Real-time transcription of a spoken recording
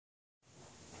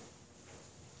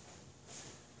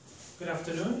Good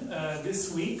afternoon.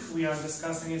 This week we are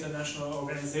discussing international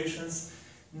organizations,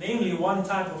 namely one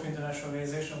type of international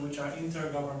organization, which are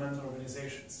intergovernmental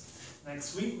organizations.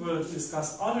 Next week we'll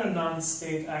discuss other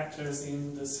non-state actors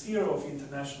in the sphere of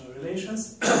international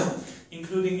relations,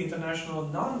 including international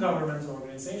non-governmental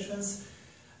organizations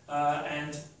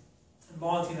and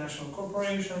multinational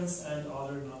corporations and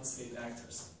other non-state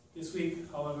actors. This week,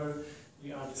 however,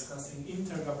 we are discussing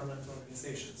intergovernmental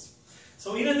organizations.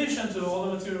 So in addition to all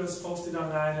the materials posted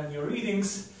online and your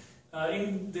readings,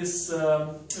 in these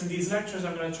lectures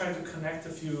I'm going to try to connect a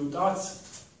few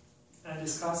dots and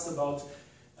discuss about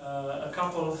a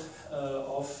couple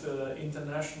of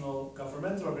international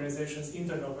governmental organizations,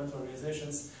 intergovernmental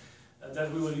organizations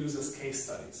that we will use as case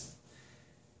studies.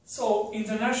 So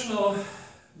international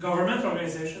governmental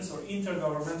organizations or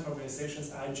intergovernmental organizations,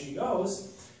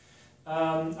 IGOs,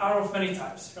 are of many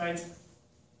types, right?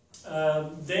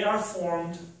 They are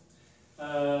formed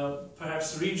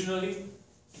perhaps regionally,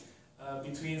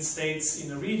 between states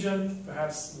in a region,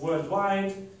 perhaps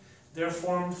worldwide. They're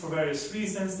formed for various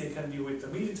reasons. They can be with a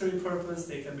military purpose,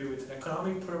 they can be with an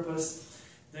economic purpose,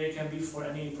 they can be for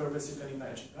any purpose you can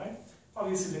imagine, right?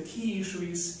 Obviously the key issue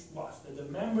is what? That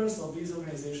the members of these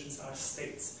organizations are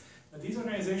states. But these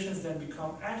organizations then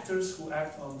become actors who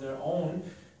act on their own,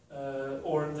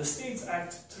 or the states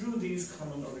act through these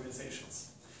common organizations.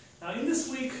 Now in this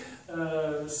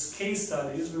week's case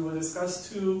studies, we will discuss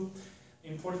two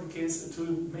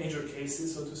major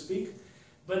cases, so to speak,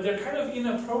 but they're kind of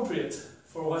inappropriate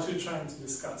for what we're trying to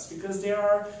discuss, because they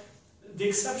are the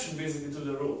exception basically to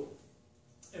the rule.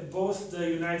 Both the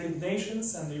United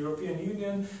Nations and the European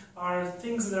Union are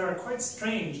things that are quite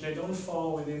strange. They don't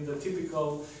fall within the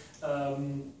typical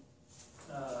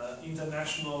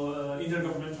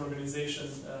intergovernmental organization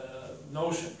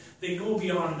notion. They go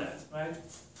beyond that, right?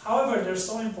 However, they're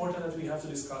so important that we have to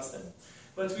discuss them.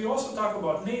 But we also talk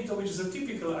about NATO, which is a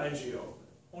typical IGO,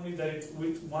 only that it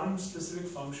with one specific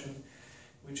function,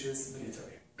 which is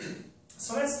military.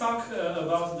 So let's talk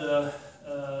about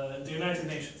the United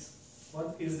Nations.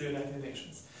 What is the United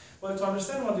Nations? Well, to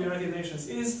understand what the United Nations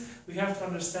is, we have to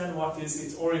understand what is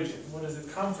its origin, where does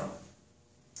it come from.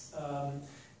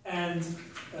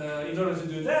 In order to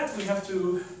do that, we have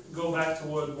to go back to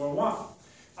World War I.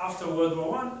 After World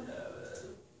War I,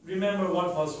 remember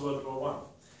what was World War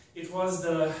I. It was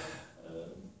the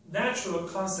natural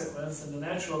consequence and the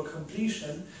natural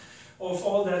completion of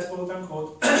all that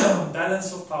quote-unquote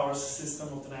balance of powers system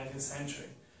of the 19th century,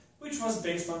 which was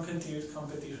based on continued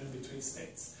competition between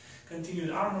states. Continued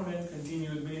armament,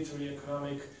 continued military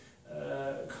economic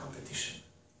competition.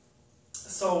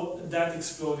 So that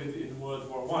exploded in World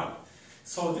War I.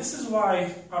 So this is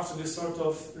why, after this sort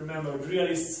of, remember,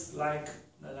 realists like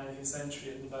the 19th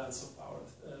century and the balance of power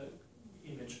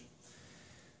image.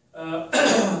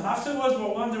 After World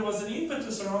War I, there was an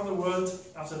impetus around the world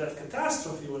after that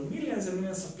catastrophe when millions and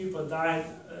millions of people died,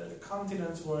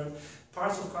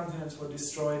 parts of continents were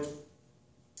destroyed.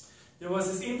 There was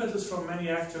this impetus from many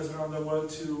actors around the world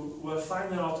to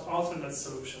find an alternate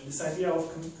solution. This idea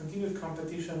of continued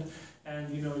competition, and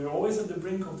you're always at the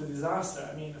brink of the disaster.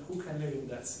 I mean, who can live in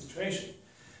that situation?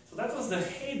 So that was the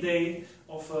heyday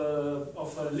of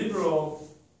a liberal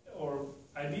or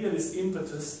idealist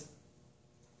impetus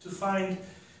to find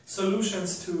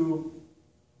solutions to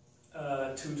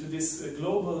this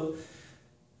global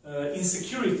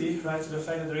insecurity, right? To the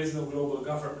fact that there is no global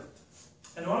government.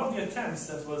 And one of the attempts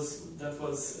that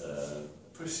was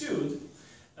pursued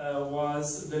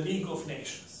was the League of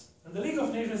Nations. And the League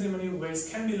of Nations, in many ways,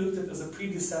 can be looked at as a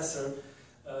predecessor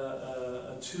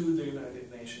to the United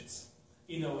Nations,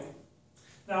 in a way.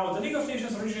 Now, the League of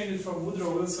Nations originated from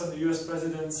Woodrow Wilson, the US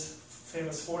President's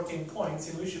famous 14 points,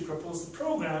 in which he proposed a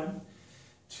program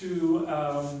to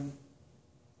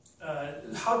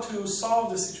how to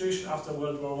solve the situation after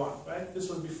World War I, right? This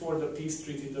was before the peace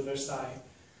treaty, the Versailles,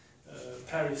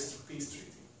 Paris peace treaty.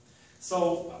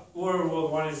 So, World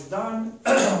War I is done,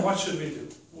 what should we do?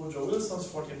 Woodrow Wilson's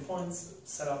 14 points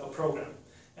set up a program.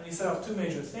 And he set up two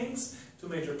major things, two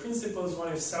major principles.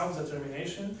 One is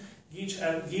self-determination,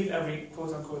 give every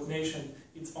quote-unquote nation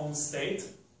its own state,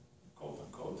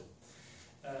 quote-unquote,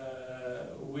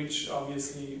 which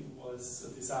obviously was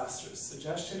a disastrous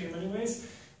suggestion in many ways.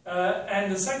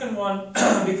 And the second one,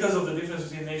 because of the difference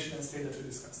between nation and state that we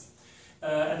discussed.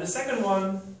 And the second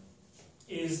one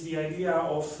is the idea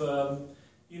of,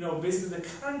 basically the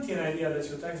Kantian idea that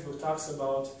your textbook talks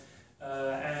about,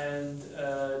 and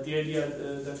the idea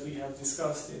that we have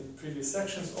discussed in previous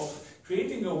sections of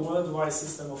creating a worldwide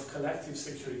system of collective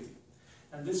security.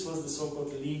 And this was the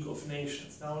so-called League of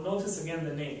Nations. Now notice again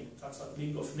the name. It talks about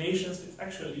League of Nations, but it's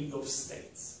actually a League of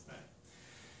States. Right?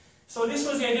 So this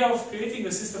was the idea of creating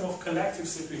a system of collective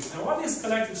security. Now what is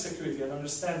collective security? And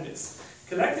understand this.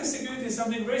 Collective security is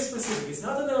something very specific. It's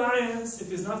not an alliance,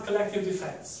 it is not collective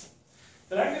defense.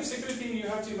 Collective security, you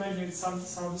have to imagine it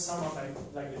somewhat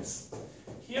like this.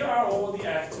 Here are all the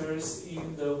actors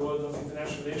in the world of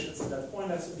international relations at that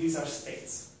point. These are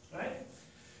states, right?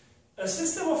 A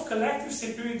system of collective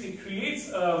security creates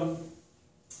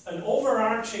an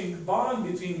overarching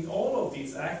bond between all of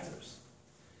these actors,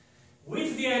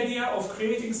 with the idea of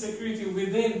creating security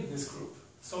within this group.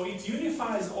 So it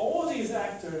unifies all these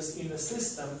actors in a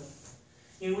system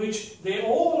in which they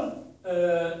all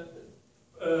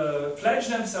pledge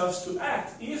themselves to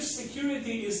act if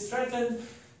security is threatened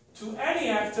to any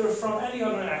actor from any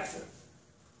other actor.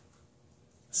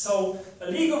 So a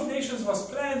League of Nations was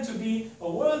planned to be a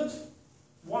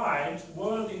worldwide,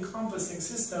 world-encompassing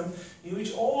system in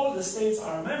which all the states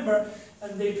are a member,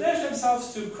 and they pledge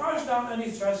themselves to crush down any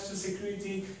threat to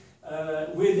security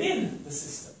within the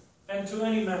system and to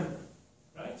any member,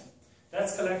 right?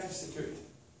 That's collective security.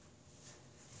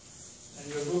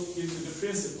 And your book gives you the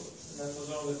principles, and that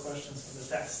was all the questions from the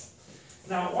test.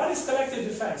 Now, what is collective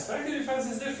defense? Collective defense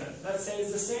is different. Let's say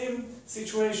it's the same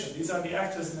situation. These are the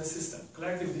actors in the system.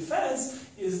 Collective defense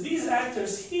is these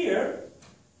actors here,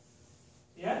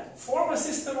 yeah, form a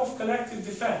system of collective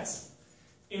defense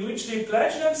in which they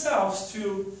pledge themselves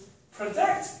to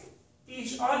protect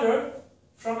each other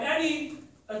from any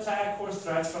attack or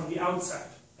threat from the outside.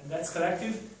 And that's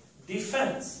collective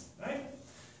defense, right?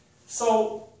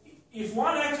 So, if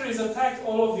one actor is attacked,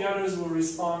 all of the others will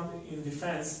respond in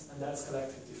defense, and that's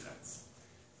collective defense.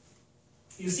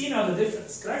 You see now the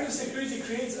difference. Collective security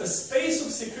creates a space of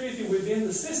security within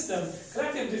the system.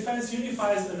 Collective defense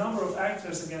unifies a number of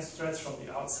actors against threats from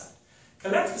the outside.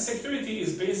 Collective security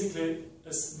is basically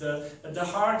the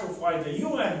heart of why the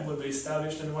UN will be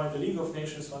established and why the League of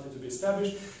Nations wanted to be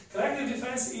established. Collective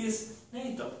defense is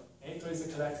NATO. NATO is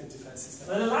a collective defense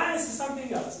system. An alliance is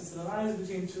something else. It's an alliance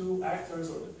between two actors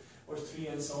or three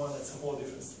and so on. That's a whole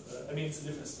different, it's a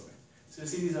different story. So you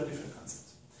see, these are different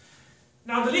concepts.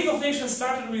 Now, the League of Nations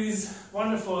started with these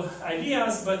wonderful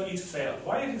ideas, but it failed.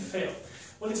 Why did it fail?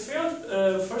 Well, it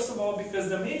failed, first of all, because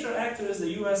the major actors,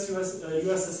 the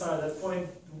USSR at that point,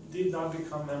 did not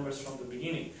become members from the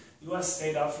beginning. The US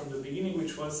stayed out from the beginning,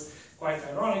 which was quite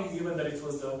ironic, given that it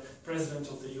was the president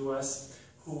of the US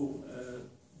who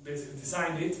basically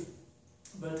designed it.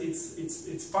 But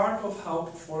it's part of how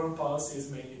foreign policy is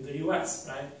made in the US,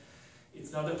 right?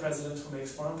 It's not the president who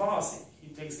makes foreign policy. He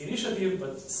takes the initiative,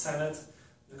 but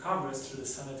the Congress through the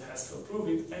Senate has to approve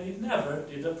it, and it never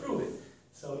did approve it.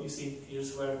 So you see,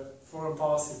 here's where foreign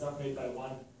policy is not made by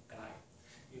one guy,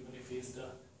 even if he's the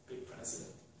big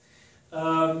president.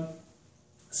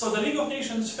 So the League of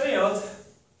Nations failed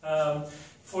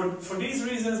for these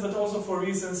reasons, but also for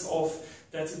reasons of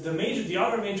that the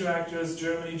other major actors,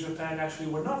 Germany, Japan, actually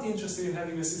were not interested in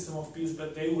having a system of peace,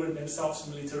 but they were themselves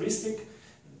militaristic.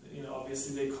 You know,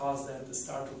 obviously they caused them the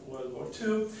start of World War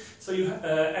II. So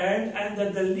and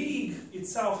that the League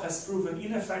itself has proven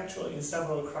ineffectual in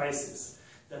several crises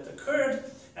that occurred,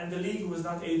 and the League was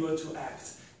not able to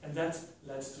act, and that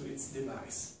led to its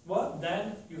demise. Well,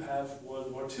 then you have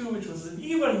World War II, which was an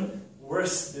even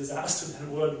worse disaster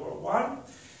than World War I.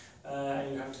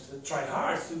 And you have to try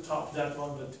hard to top that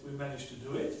one, but we managed to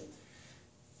do it.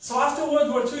 So after World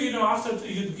War II, you know,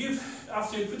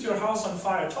 after you put your house on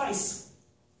fire twice,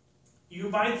 you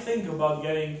might think about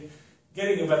getting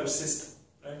a better system,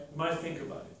 right? You might think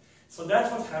about it. So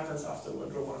that's what happens after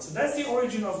World War I. So that's the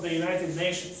origin of the United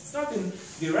Nations. It's not in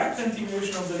direct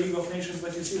continuation of the League of Nations,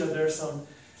 but you see that there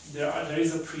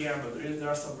is a preamble, there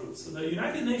are some roots. So the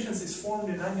United Nations is formed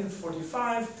in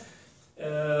 1945.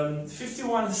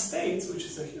 51 states, which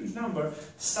is a huge number,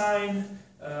 sign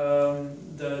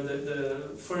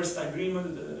the first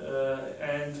agreement,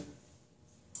 and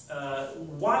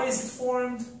why is it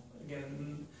formed?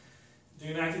 Again, the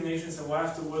United Nations, and why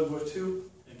after World War II?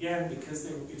 Again, because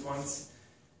it wants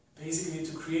basically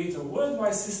to create a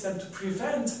worldwide system to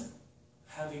prevent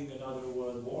having another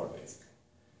world war, basically.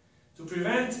 To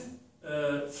prevent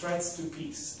threats to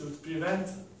peace, to prevent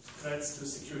threats to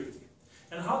security.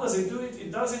 And how does it do it? It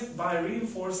does it by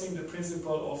reinforcing the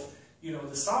principle of, you know,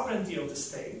 the sovereignty of the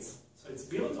states. So it's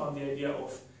built on the idea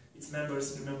of its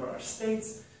members, remember, are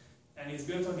states, and it's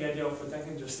built on the idea of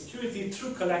protecting their security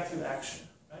through collective action,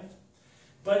 right?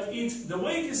 But the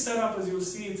way it is set up, as you'll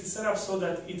see, it is set up so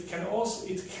that it can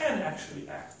actually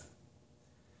act.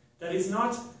 That it's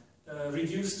not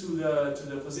reduced to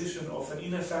the position of an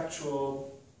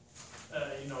ineffectual,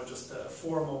 you know, just a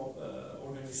formal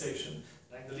organization,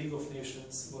 like the League of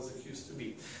Nations was accused to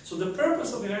be. So the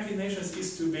purpose of the United Nations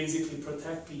is to basically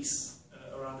protect peace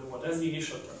around the world. That's the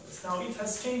initial purpose. Now it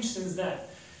has changed since then.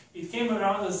 It came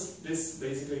around as this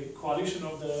basically coalition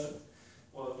of the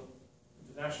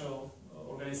international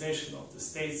organization of the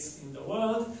states in the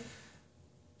world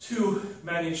to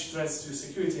manage threats to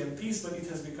security and peace, but it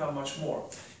has become much more.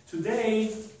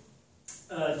 Today,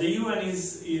 the UN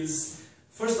is,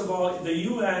 first of all, the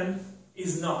UN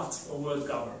is not a world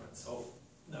government. So,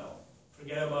 no,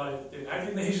 forget about it. The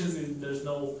United Nations,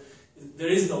 there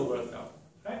is no world government,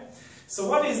 right? So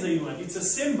what is the UN? It's a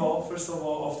symbol, first of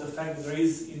all, of the fact that there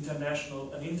is an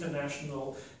international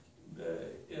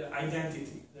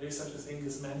identity. There is such a thing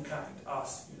as mankind,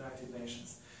 us, United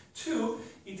Nations. Two,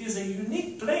 it is a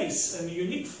unique place, a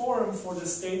unique forum for the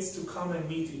states to come and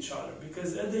meet each other.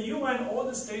 Because at the UN, all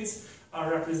the states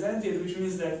are represented, which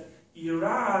means that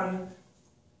Iran's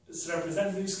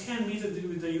representatives can meet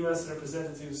with the US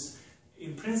representatives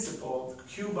in principle,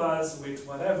 Cuba's with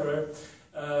whatever.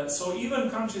 So even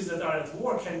countries that are at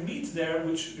war can meet there,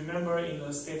 which, remember, in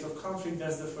a state of conflict,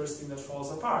 that's the first thing that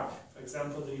falls apart. For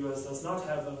example, the US does not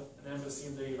have an embassy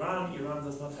in Iran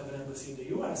does not have an embassy in the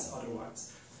US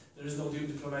otherwise. There is no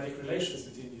diplomatic relations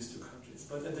between these two countries.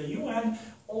 But at the UN,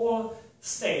 all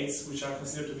states, which are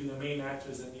considered to be the main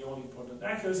actors and the only important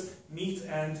actors, meet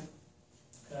and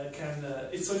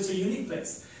so it's a unique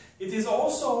place. It is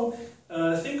also,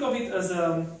 think of it as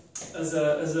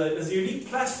a unique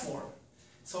platform.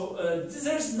 So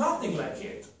there's nothing like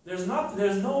it. There's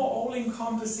no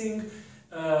all-encompassing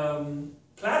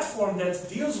platform that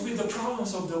deals with the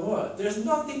problems of the world. There's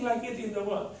nothing like it in the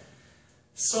world.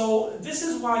 So this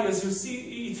is why, as you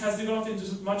see, it has developed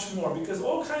into much more, because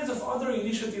all kinds of other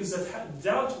initiatives that have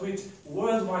dealt with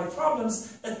worldwide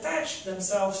problems attach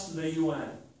themselves to the UN.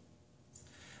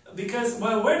 Because,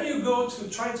 well, where do you go to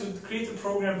try to create a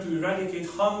program to eradicate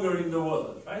hunger in the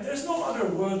world, right? There's no other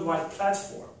worldwide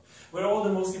platform where all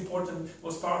the most important,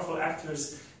 most powerful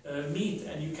actors meet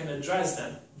and you can address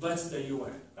them, but the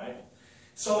UN, right?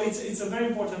 So it's a very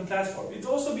important platform. It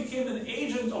also became an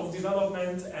agent of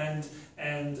development and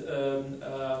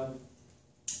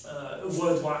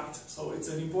worldwide. So it's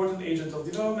an important agent of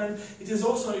development. It is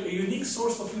also a unique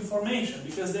source of information,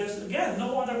 because there's, again,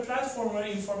 no other platform where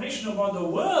information about the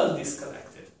world is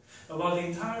collected, about the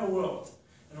entire world.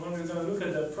 And when we're going to look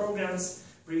at the programs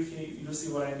briefly, you'll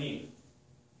see what I mean.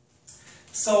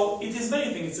 So it is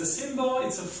many things. It's a symbol,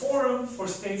 it's a forum for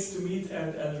states to meet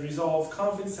and resolve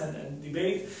conflicts and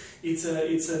debate. It's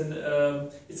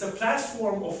a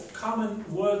platform of common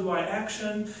worldwide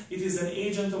action. It is an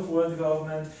agent of world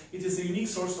development. It is a unique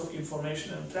source of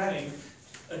information and planning,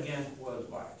 again,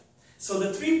 worldwide. So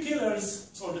the three pillars,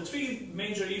 or the three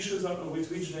major issues with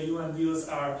which the UN deals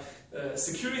are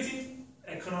security,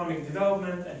 economic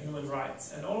development, and human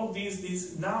rights. And all of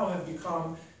these now have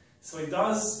become, so it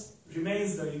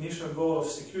remains the initial goal of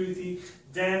security,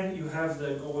 then you have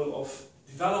the goal of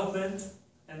development,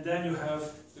 and then you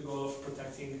have the goal of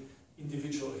protecting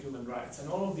individual human rights. And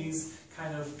all of these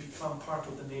kind of become part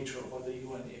of the nature of what the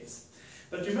UN is.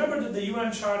 But remember that the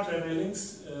UN Charter, and I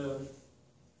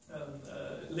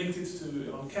linked it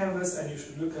on Canvas, and you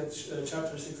should look at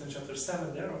Chapter 6 and Chapter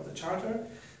 7 there of the Charter,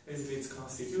 basically its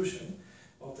constitution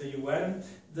of the UN.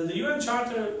 The UN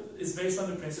Charter is based on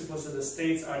the principles that the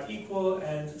states are equal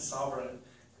and sovereign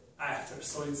actors.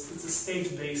 So it's a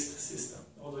state-based system.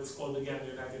 Although it's called, again,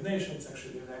 the United Nations, it's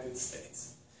actually the United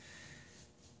States.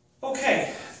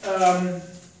 Okay,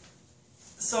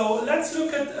 so let's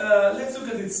look at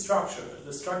its structure,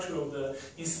 the structure of the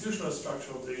institutional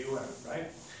structure of the UN,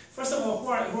 right? First of all, who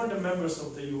are the members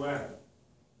of the UN?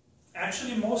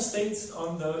 Actually, most states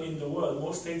in the world,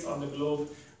 most states on the globe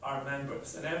are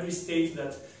members, and every state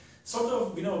that sort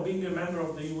of, being a member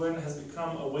of the UN has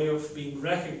become a way of being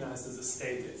recognized as a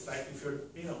state. It's like if you're,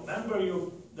 member,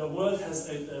 the world has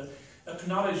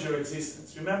acknowledged your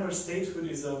existence. Remember, statehood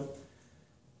is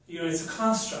it's a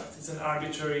construct. It's an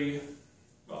arbitrary,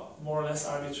 well, more or less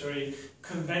arbitrary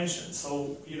convention.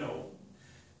 So,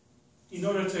 in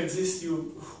order to exist,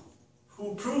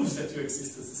 who proves that you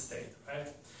exist as a state, right?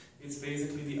 It's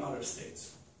basically the other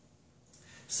states.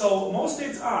 So most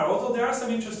states are, although there are some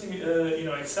interesting,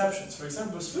 exceptions. For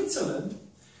example, Switzerland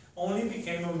only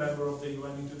became a member of the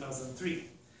UN in 2003.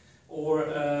 Or,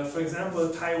 for example,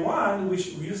 Taiwan, which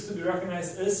used to be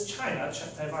recognized as China.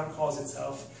 Taiwan calls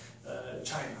itself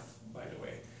China, by the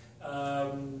way.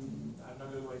 I'm not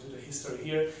going to go into the history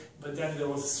here, but then there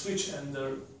was a switch, and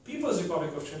the People's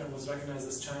Republic of China was recognized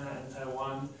as China, and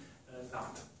Taiwan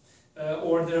not.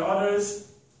 Or there are others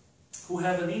who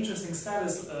have an interesting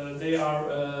status. They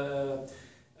are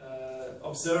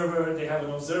observer, they have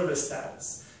an observer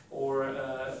status, or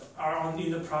are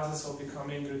in the process of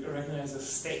becoming recognized as a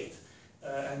state.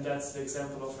 And that's the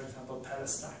example of, for example,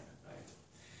 Palestine. Right?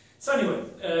 So anyway,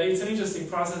 it's an interesting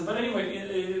process. But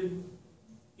anyway,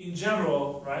 in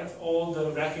general, right, all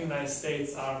the recognized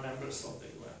states are members of the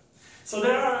UN. So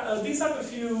there are these are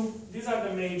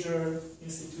the major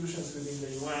institutions within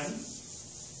the UN.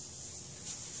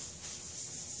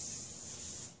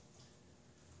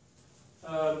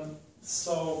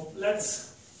 So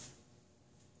let's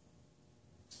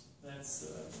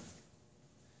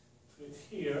put it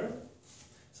here.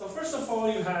 So first of all,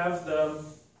 you have the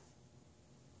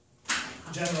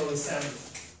General Assembly.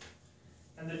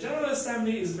 And the General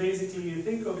Assembly is basically, you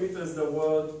think of it as the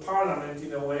world parliament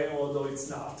in a way, although it's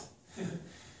not.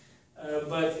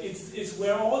 But it's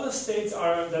where all the states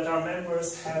that are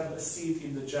members have a seat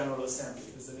in the General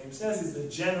Assembly. As the name says, it's the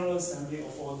General Assembly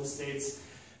of all the states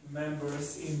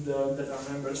members that are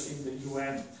members in the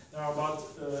UN. There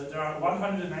are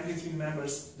 193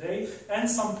 members today, and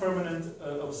some permanent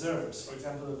observers. For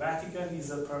example, the Vatican is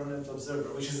a permanent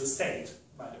observer, which is a state,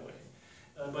 by the way.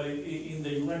 But in the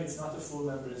UN, it's not a full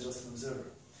member; it's just an observer.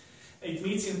 It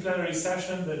meets in plenary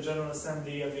session, the General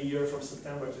Assembly, every year from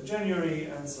September to January,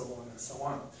 and so on and so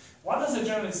on. What does the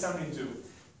General Assembly do?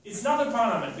 It's not a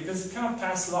parliament because it cannot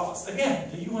pass laws.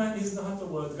 Again, the UN is not the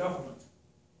world government.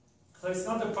 So it's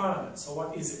not a parliament, so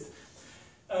what is it?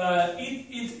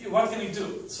 What can it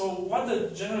do? So what the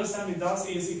General Assembly does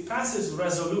is it passes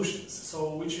resolutions,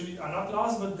 so which are not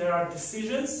laws, but there are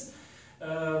decisions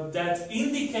that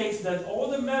indicate that all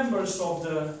the members of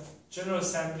the General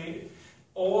Assembly,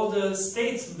 all the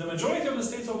states, the majority of the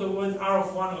states of the world are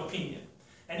of one opinion.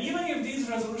 And even if these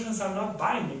resolutions are not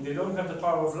binding, they don't have the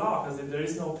power of law, because there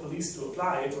is no police to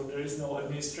apply it, or there is no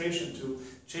administration to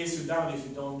chase you down if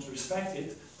you don't respect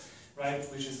it, right,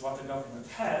 which is what the government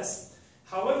has.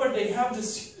 However, they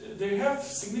have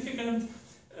significant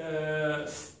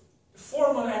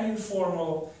formal and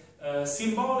informal,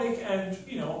 symbolic and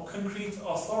concrete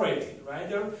authority, right?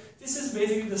 This is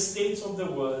basically the states of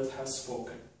the world have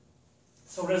spoken.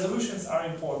 So resolutions are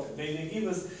important. They give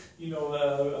us,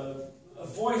 a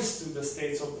voice to the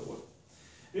states of the world.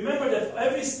 Remember that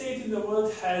every state in the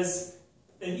world has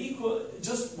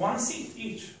just one seat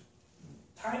each.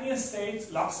 Tiniest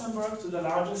state, Luxembourg, to the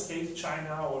largest state,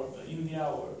 China or India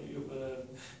or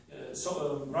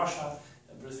Russia,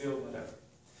 Brazil, whatever.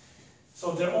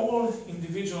 So they're all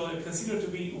individual, considered to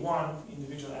be one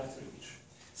individual actor each.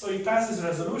 So it passes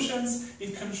resolutions,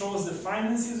 it controls the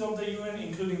finances of the UN,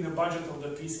 including the budget of the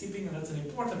peacekeeping, and that's an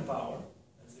important power.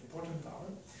 That's an important power.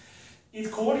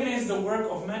 It coordinates the work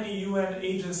of many UN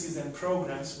agencies and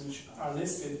programs, which are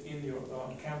listed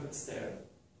on canvas there.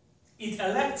 It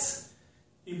elects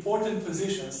important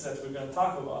positions that we're going to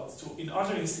talk about in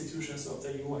other institutions of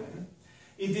the UN.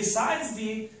 It decides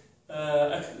the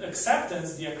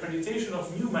acceptance, the accreditation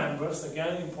of new members,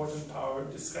 again important power,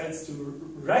 decides to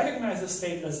recognize a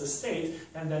state as a state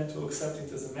and then to accept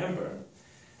it as a member.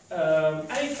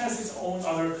 And it has its own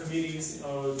other committees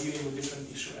dealing with different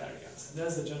issue areas. And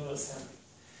that's the General Assembly.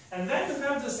 And then you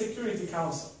have the Security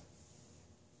Council.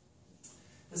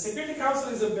 The Security Council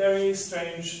is a very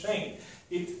strange thing.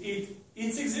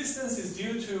 Its existence is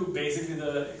due to basically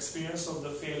the experience of the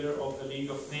failure of the League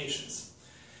of Nations.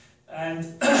 And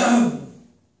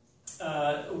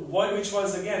which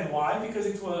was again why? Because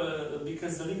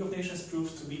the League of Nations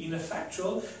proved to be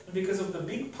ineffectual, and because of the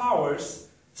big powers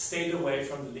stayed away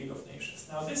from the League of Nations.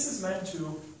 Now this is meant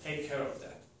to take care of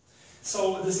that.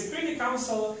 So the Security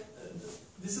Council,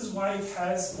 this is why it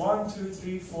has 1, 2,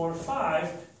 3, 4,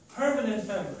 5 permanent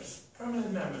members.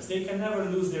 Permanent members. They can never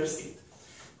lose their seat.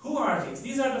 Who are these?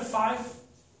 These are the 5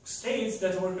 states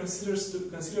that were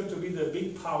considered to be the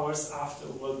big powers after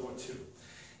World War II.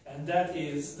 And that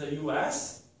is the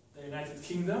US, the United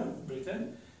Kingdom,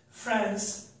 Britain,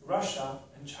 France, Russia,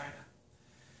 and China.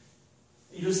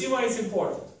 You see why it's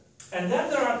important. And then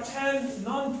there are 10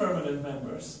 non-permanent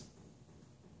members.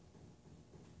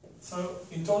 So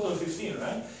in total 15,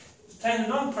 right? 10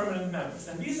 non-permanent members.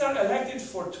 And these are elected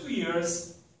for 2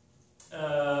 years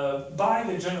by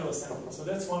the General Assembly. So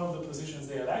that's one of the positions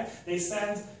they elect. They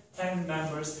send 10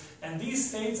 members, and these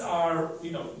states are,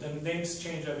 the names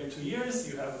change every 2 years.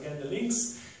 You have again the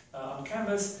links on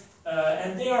canvas,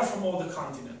 and they are from all the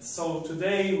continents. So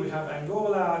today we have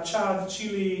Angola, Chad,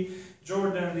 Chile,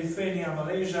 Jordan, Lithuania,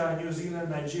 Malaysia, New Zealand,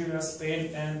 Nigeria,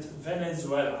 Spain, and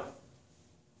Venezuela.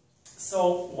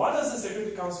 So what does the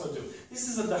Security Council do? This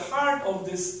is at the heart of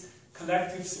this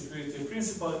collective security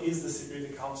principle, is the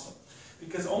Security Council.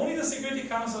 Because only the Security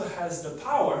Council has the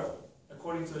power,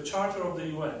 according to the Charter of the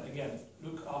UN, again,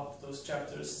 look up those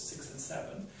chapters 6 and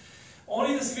 7.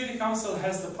 Only the Security Council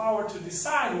has the power to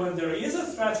decide when there is a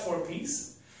threat for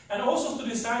peace, and also to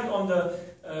decide on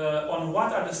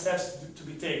what are the steps to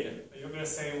be taken. You're going to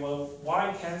say, well,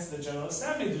 why can't the General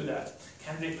Assembly do that?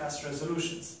 Can they pass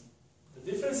resolutions?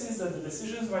 The difference is that the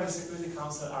decisions by the Security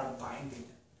Council are binding,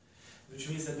 which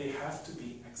means that they have to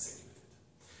be executed.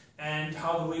 And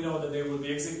how do we know that they will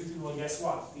be executed? Well, guess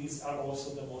what? These are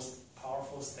also the most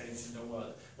powerful states in the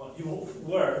world. Well, you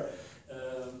were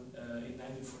in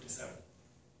 1947.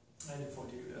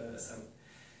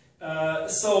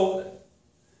 So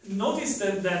notice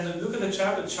that then look at the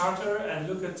charter and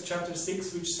look at chapter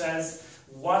 6, which says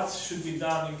what should be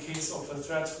done in case of a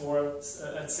threat for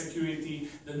security,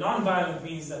 the non-violent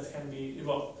means that can be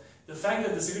evoked. The fact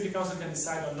that the Security Council can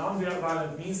decide on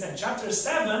non-violent means, and chapter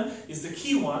 7 is the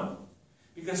key one,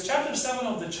 because chapter 7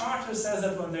 of the charter says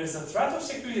that when there is a threat of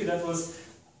security that was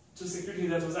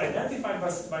identified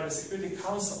by the Security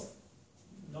Council,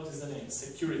 notice the name,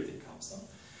 Security Council,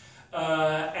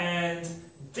 and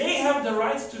they have the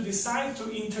right to decide to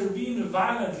intervene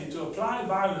violently, to apply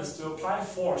violence, to apply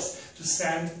force, to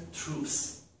send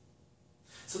troops.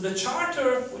 So the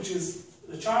charter, which is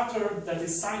the charter that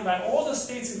is signed by all the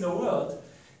states in the world,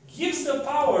 gives the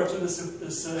power to the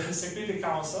Security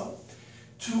Council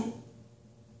to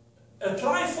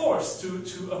apply force,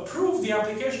 to approve the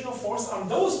application of force on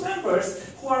those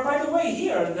members who are, by the way,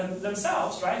 here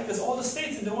themselves, right? Because all the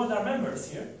states in the world are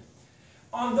members here.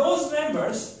 On those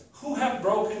members who have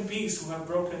broken peace, who have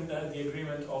broken the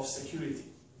agreement of security.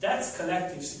 That's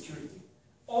collective security.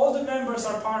 All the members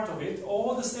are part of it,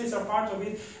 all the states are part of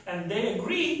it, and they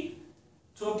agree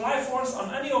to apply force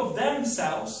on any of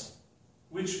themselves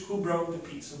who broke the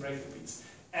peace, who break the peace.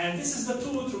 And this is the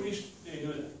tool through which they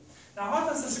do that. Now, how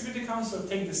does the Security Council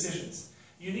take decisions?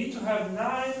 You need to have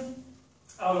 9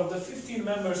 out of the 15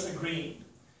 members agreeing.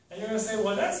 And you're going to say,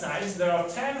 well, that's nice. There are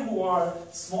 10 who are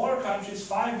smaller countries,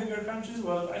 5 bigger countries.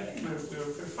 Well, I think we're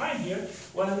fine here.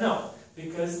 Well, no,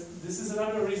 because this is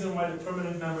another reason why the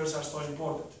permanent members are so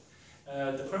important.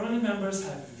 The permanent members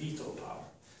have veto power.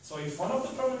 So if one of the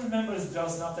permanent members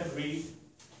does not agree,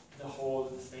 the whole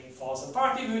thing falls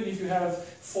apart, even if you have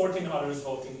 14 others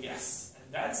voting yes.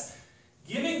 And that's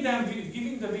giving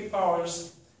the big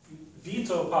powers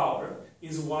veto power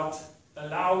is what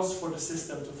allows for the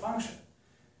system to function.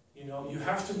 You know, you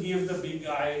have to give the big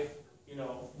guy, you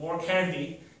know, more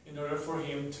candy in order for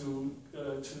him to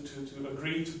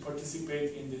agree to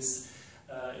participate in this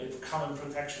common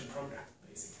protection program,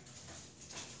 basically.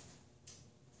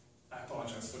 I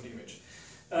apologize for the image.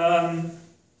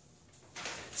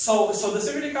 So the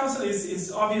Security Council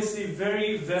is obviously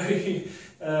very, very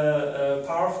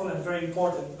powerful and very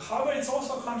important. However, it's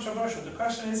also controversial. The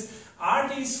question is, are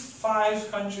these 5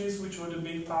 countries, which were the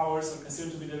big powers, or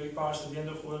considered to be the big powers at the end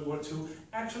of World War II,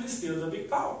 actually still the big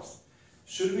powers?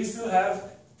 Should we still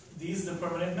have these the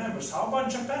permanent members? How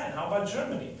about Japan? How about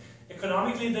Germany?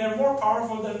 Economically, they're more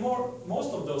powerful than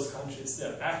most of those countries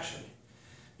there, actually.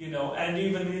 You know, and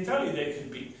even militarily they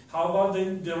could be. How about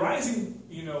the rising,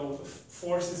 you know,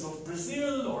 forces of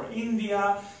Brazil or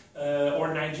India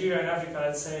or Nigeria and Africa,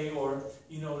 let's say, or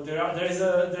you know, there is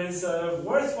a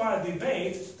worthwhile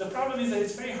debate. The problem is that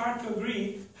it's very hard to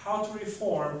agree how to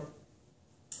reform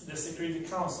the Security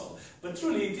Council. But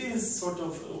truly, it is sort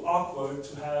of awkward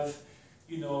to have,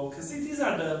 you know, because these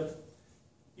are the,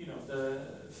 you know, the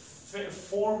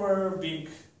former big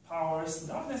powers,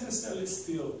 not necessarily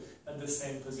still at the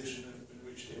same position in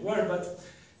which they were, but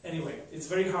anyway, it's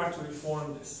very hard to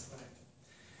reform this.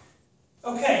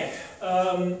 Right? Okay,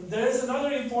 there is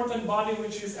another important body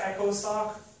which is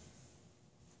ECOSOC.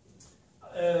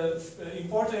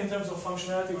 Important in terms of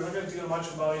functionality, we're not going to tell much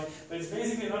about it, but it's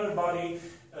basically another body,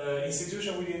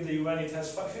 institution within the UN. It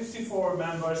has 54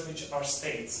 members, which are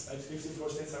states. Right? 54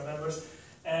 states are members,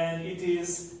 and it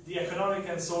is the Economic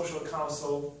and Social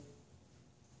Council.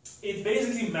 It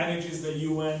basically manages the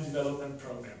UN development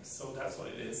programs, so that's what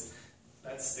it is.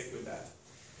 Let's stick with that.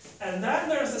 And then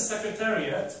there's the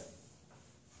Secretariat,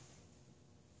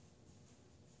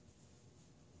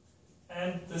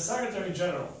 and the Secretary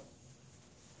General.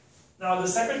 Now, the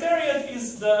Secretariat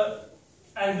is the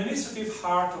administrative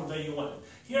heart of the UN.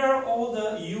 Here are all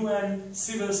the UN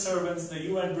civil servants, the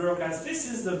UN bureaucrats.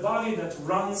 This is the body that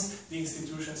runs the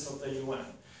institutions of the UN,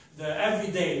 the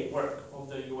everyday work of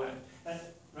the UN. And,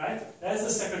 right? That's the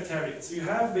Secretariat. So you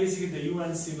have basically the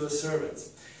UN civil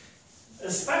servants. A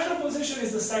special position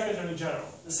is the Secretary General.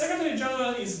 The Secretary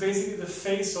General is basically the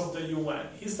face of the UN.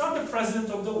 He's not the president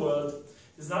of the world.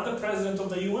 He's not the president of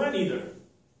the UN either.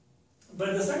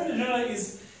 But the Secretary General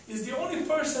is the only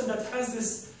person that has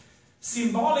this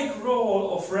symbolic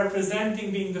role of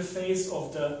representing, being the face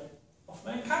of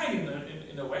mankind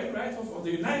in a way, right, of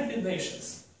the United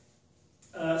Nations.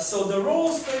 So the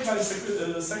roles played by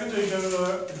the Secretary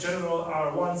General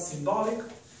are: one, symbolic;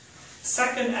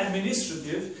 second,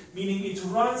 administrative, meaning it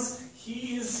runs,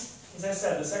 he is, as I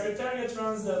said, the Secretariat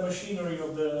runs the machinery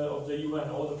of the UN,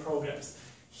 all the programs.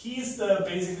 He's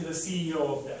basically the CEO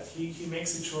of that. He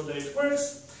makes it sure that it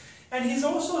works. And he's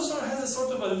also has a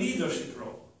sort of a leadership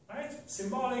role, right?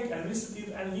 Symbolic,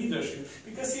 administrative, and leadership.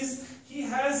 Because he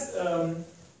has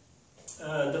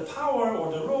the power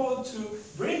or the role to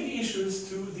bring issues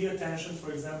to the attention,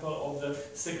 for example, of the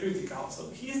Security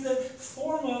Council. He's the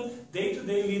formal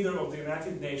day-to-day leader of the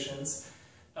United Nations.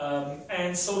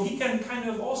 And so he can kind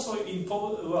of also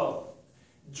impose,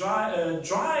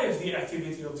 drive the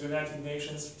activity of the United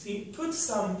Nations, put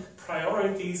some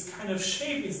priorities, kind of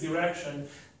shape its direction,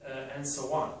 and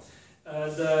so on.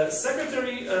 The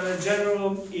Secretary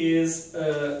General is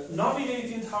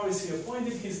nominated. How is he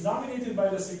appointed? He's nominated by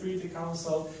the Security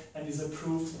Council and is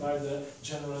approved by the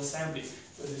General Assembly.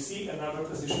 So you see another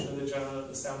position that the General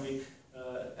Assembly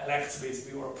elects,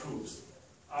 basically, or approves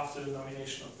after the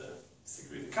nomination of the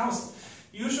Security Council.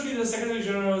 Usually the Secretary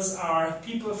Generals are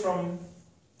people from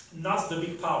not the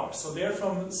big powers, so they're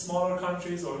from smaller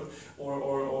countries or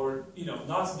you know,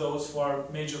 not those who are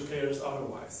major players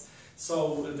otherwise.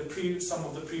 So some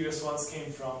of the previous ones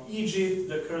came from Egypt.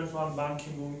 The current one, Ban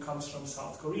Ki-moon, comes from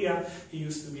South Korea. He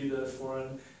used to be the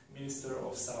foreign minister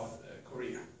of South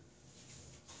Korea.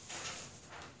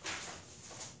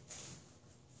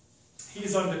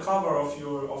 He's on the cover of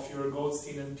your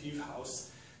Goldstein and Peevehouse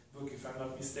book, if I'm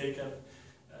not mistaken,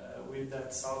 with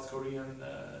that South Korean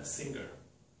singer,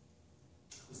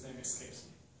 whose name escapes me.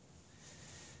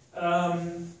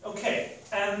 Okay,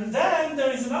 and then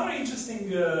there is another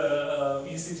interesting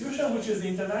institution, which is the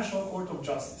International Court of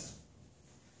Justice.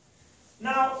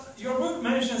 Now, your book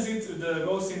mentions it, the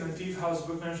Goldstein and Peevehouse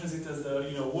book mentions it as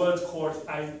the World Court.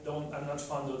 I'm not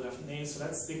fond of that name, so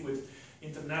let's stick with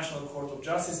International Court of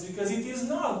Justice, because it is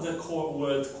not the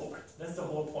World Court. That's the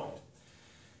whole point.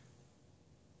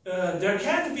 There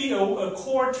can't be a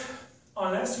court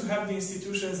unless you have the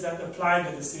institutions that apply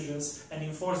the decisions and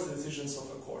enforce the decisions of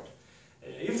a court.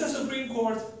 If the Supreme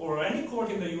Court or any court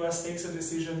in the US takes a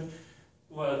decision,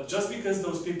 well, just because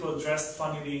those people dressed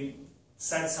funnily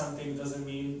said something doesn't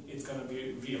mean it's going to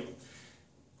be real.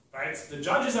 Right? The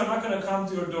judges are not going to come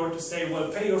to your door to say, well,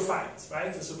 pay your fines.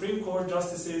 Right? The Supreme Court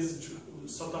justices,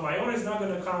 Sotomayor is not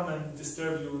going to come and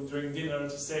disturb you during dinner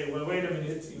to say, well, wait a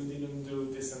minute, you didn't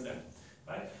do this and that.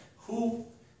 Right?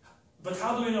 But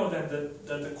how do we know that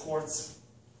the courts,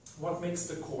 what makes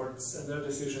the courts and their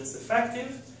decisions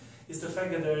effective is the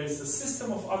fact that there is a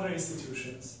system of other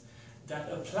institutions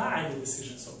that apply the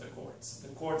decisions of the courts. The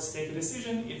courts take a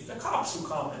decision, it's the cops who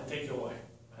come and take it away.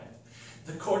 Right?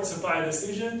 The courts apply a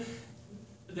decision,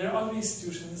 there are other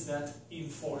institutions that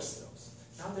enforce those.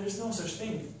 Now there is no such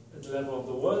thing at the level of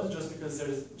the world, just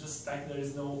like there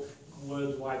is no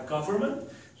worldwide government,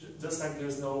 just like there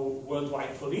is no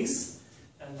worldwide police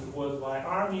and the worldwide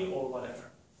army or whatever.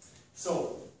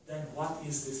 So then what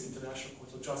is this International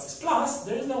Court of Justice? Plus,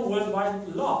 there is no worldwide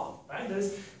law, right?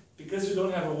 Because you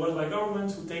don't have a worldwide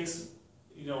government who takes,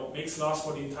 makes laws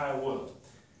for the entire world.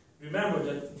 Remember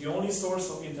that the only source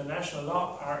of international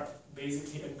law are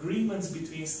basically agreements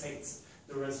between states.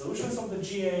 The resolutions of the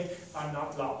GA are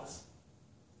not laws,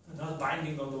 they're not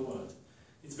binding on the world.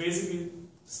 It's basically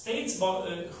states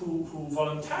who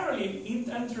voluntarily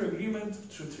enter agreement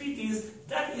through treaties.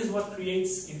 That is what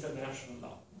creates international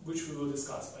law, which we will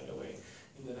discuss, by the way,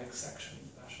 in the next section,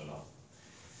 international law.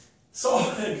 So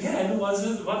again, what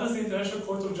does the International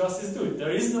Court of Justice do?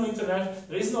 There is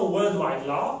no worldwide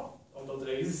law, although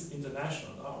there is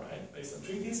international law, right, based on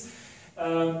treaties.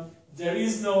 There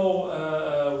is no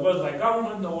worldwide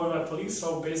government, no worldwide police.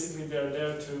 So basically, they're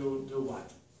there to do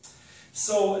what?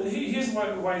 So here's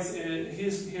what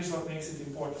makes it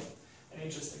important and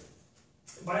interesting.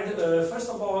 First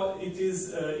of all,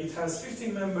 it has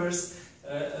 15 members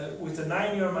with a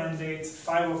 9-year mandate.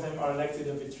 5 of them are elected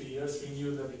every 3 years,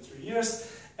 renewed every 3 years,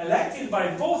 elected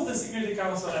by both the Security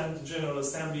Council and the General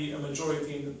Assembly, a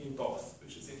majority in both,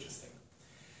 which is interesting.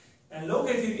 And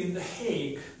located in The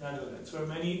Hague, Netherlands, where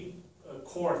many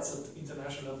courts at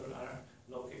international level are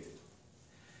located.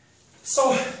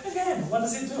 So again, what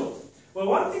does it do? Well,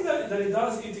 one thing that it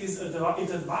does, it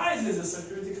advises the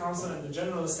Security Council and the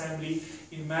General Assembly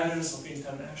in matters of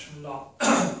international law.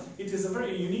 It is a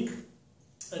very unique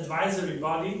advisory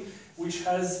body which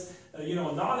has,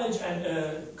 knowledge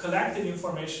and collected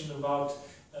information about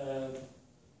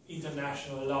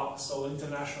international law, so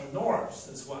international norms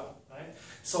as well, right? right?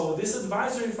 So this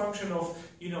advisory function of,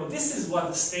 this is what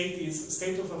the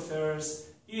state of affairs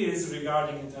is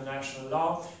regarding international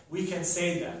law. We can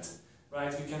say that,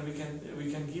 right?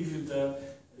 We can give you the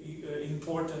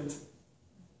important,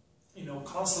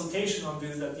 consultation on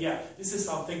this. That this is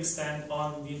how things stand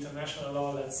on the international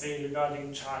law. Let's say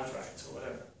regarding child rights or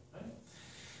whatever. Right?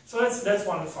 So that's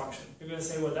one function. You're going to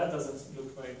say, well, that doesn't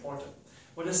look very important.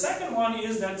 Well, the second one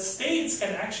is that states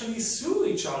can actually sue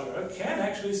each other at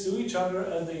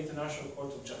the International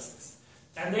Court of Justice.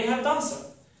 And they have done so.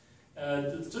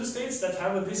 The two states that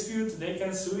have a dispute, they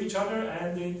can sue each other,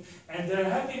 and there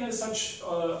have been such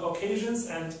occasions,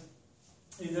 and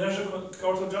the International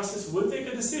Court of Justice will take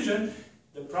a decision.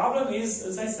 The problem is,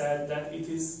 as I said, that it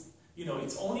is,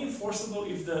 it's only enforceable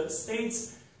if the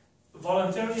states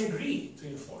voluntarily agree to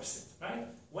enforce it, right?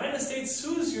 When a state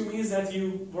sues you, means that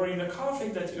you were in a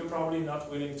conflict that you're probably not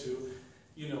willing to,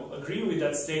 agree with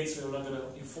that state, so you're not going to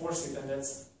enforce it, and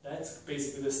that's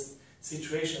basically the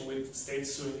situation with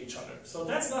states suing each other. So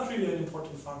that's not really an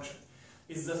important function.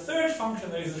 It's the third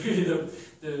function that is really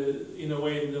in a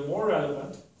way, the more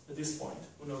relevant at this point,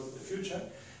 who knows in the future,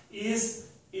 is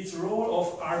its role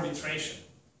of arbitration.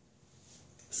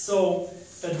 So,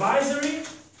 advisory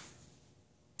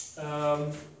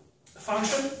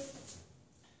function,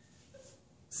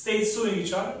 states suing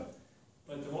each other,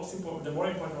 but the more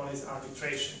important one is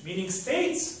arbitration, meaning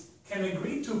states can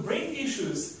agree to bring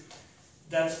issues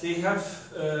that they have,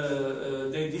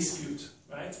 they dispute,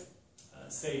 right?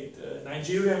 Say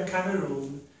Nigeria and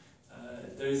Cameroon,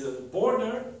 there is a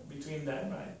border between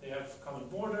them, right? They have a common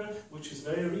border, which is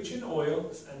very rich in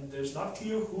oil, and there's not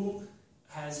clear who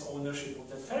has ownership of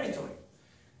that territory.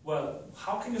 Well,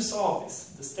 how can you solve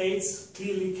this? The states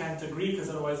clearly can't agree, because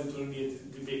otherwise it will be a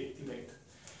debate.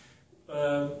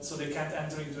 So they can't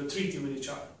enter into a treaty with each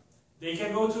other. They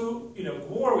can go to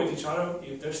war with each other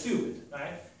if they're stupid,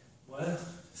 right? Well,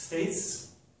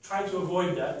 states try to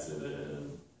avoid that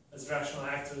as rational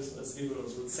actors, as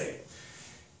liberals would say.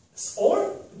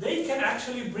 Or they can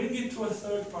actually bring it to a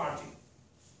third party.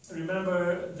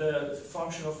 Remember the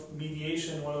function of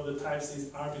mediation, one of the types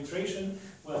is arbitration.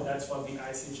 Well, that's what the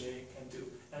ICJ can do.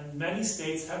 And many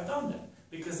states have done that,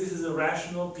 because this is a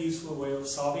rational, peaceful way of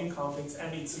solving conflicts,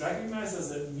 and it's recognized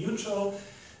as a neutral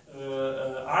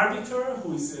arbiter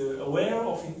who is aware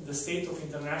of the state of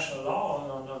international law,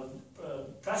 on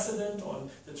precedent, on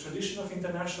the tradition of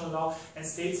international law, and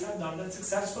states have done that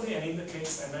successfully. And in the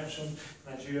case I mentioned,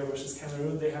 Nigeria versus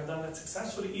Cameroon, they have done that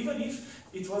successfully, even if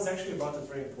it was actually about a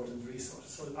very important resource.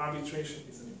 So arbitration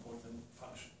is an important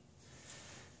function.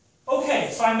 Okay,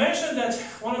 so I mentioned that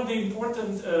one of the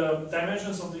important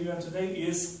dimensions of the UN today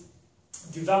is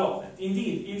development.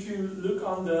 Indeed, if you look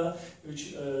on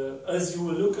as you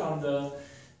will look on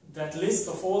that list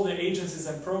of all the agencies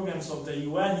and programs of the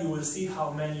UN, you will see how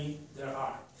many there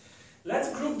are. Let's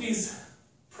group these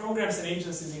programs and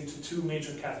agencies into two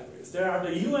major categories. There are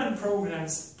the UN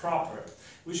programs proper,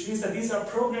 which means that these are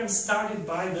programs started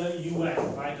by the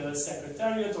UN, by the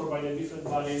Secretariat or by the different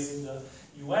bodies in the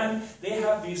UN. They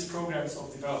have these programs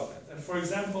of development. And for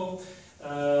example,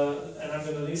 and I'm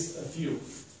going to list a few.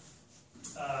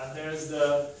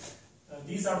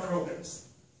 These are programs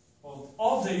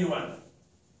of the UN,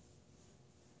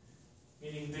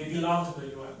 meaning they belong to the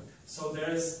UN. So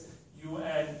there's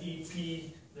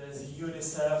UNEP, there's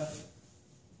UNICEF,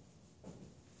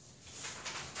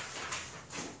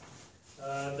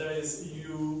 there is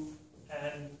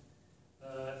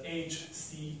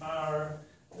UNHCR,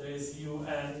 there is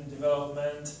UN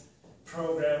Development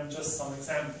Program, just some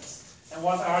examples. And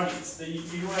what are these? The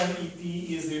UNEP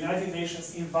is the United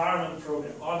Nations Environment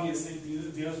Program. Obviously,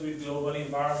 it deals with global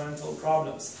environmental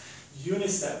problems.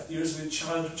 UNICEF deals with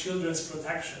children's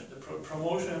protection, the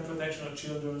promotion and protection of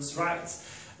children's rights.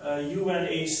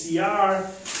 UNHCR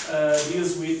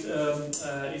deals with,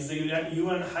 is the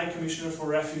UN High Commissioner for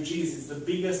Refugees. It's the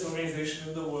biggest organization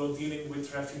in the world dealing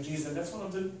with refugees, and that's one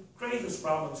of the greatest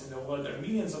problems in the world. There are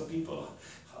millions of people,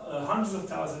 hundreds of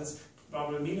thousands,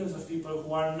 probably millions of people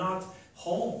who are not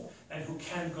home and who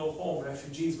can't go home,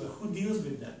 refugees, but who deals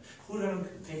with them? Who don't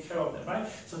take care of them, right?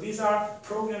 So these are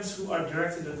programs who are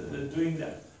directed at doing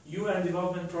that. UN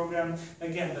Development Program,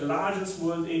 again, the largest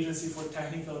world agency for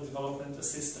technical development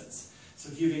assistance. So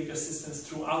giving assistance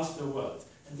throughout the world.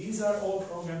 And these are all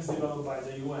programs developed by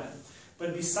the UN.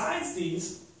 But besides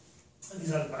these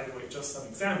are, by the way, just some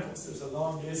examples. There's a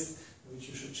long list which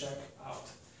you should check out.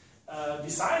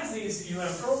 Besides these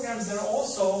UN programs, there are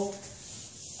also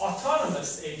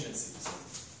autonomous agencies.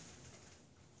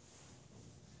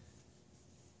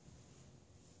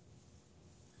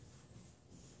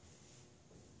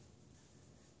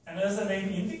 And as the name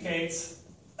indicates,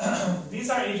 these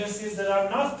are agencies that are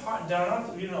not part, they are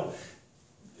not, you know,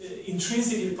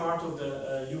 intrinsically part of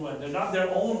the UN. They're not their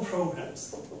own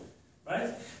programs, right?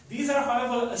 These are,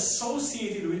 however,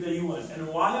 associated with the UN. And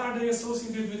why are they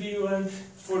associated with the UN?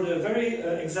 For the very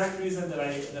exact reason that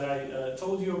I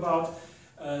told you about,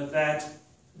 that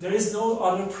there is no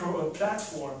other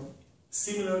platform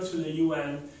similar to the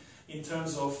UN in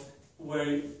terms of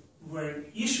where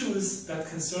issues that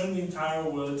concern the entire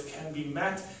world can be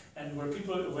met, and where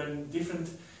when different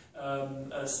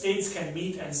states can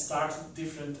meet and start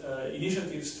different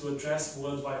initiatives to address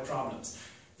worldwide problems.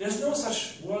 There's no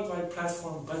such worldwide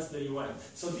platform but the UN.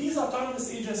 So these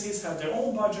autonomous agencies have their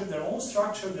own budget, their own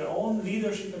structure, their own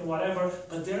leadership and whatever,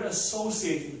 but they're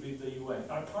associated with the UN,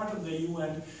 are part of the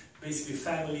UN, basically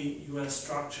family UN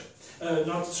structure.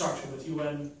 Not structure, but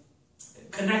UN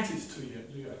connected to the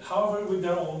UN. However, with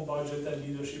their own budget and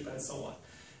leadership and so on.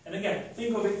 And again,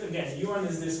 think of it again, UN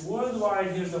is this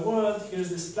worldwide, here's the world, here's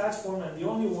this platform, and the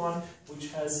only one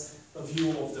which has a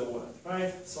view of the world,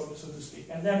 right? So to speak.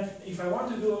 And then, if I want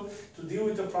to deal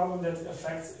with a problem that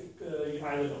affects,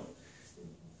 I don't know,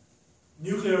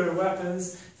 nuclear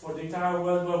weapons for the entire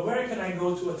world, well, where can I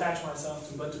go to attach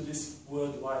myself to but to this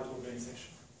worldwide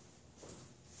organization?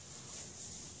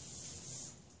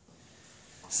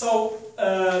 So,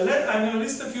 I'm going to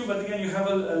list a few, but again, you have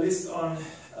a list on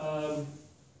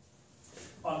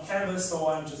Canvas, so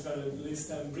I'm just going to list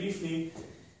them briefly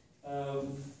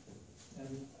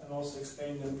and also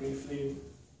explain them briefly.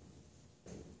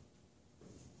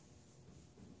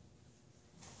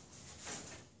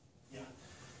 Yeah.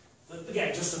 But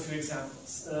again, just a few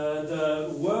examples.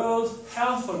 The World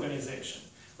Health Organization,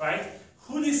 right?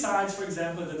 Who decides, for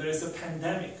example, that there is a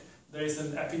pandemic? There is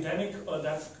an epidemic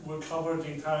that will cover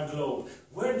the entire globe.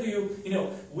 Where do you know,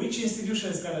 which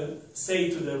institution is going to say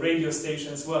to the radio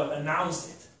stations, well, announce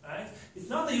it, right? It's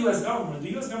not the US government.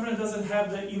 The US government doesn't have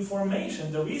the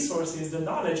information, the resources, the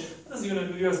knowledge. What does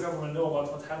the US government know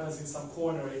about what happens in some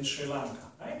corner in Sri Lanka,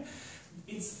 right?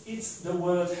 It's the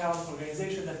World Health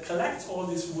Organization that collects all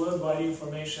this worldwide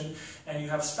information, and you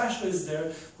have specialists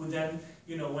there who then,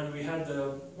 you know, when we had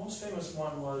the most famous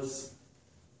one was,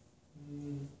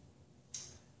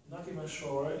 not even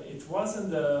sure, it wasn't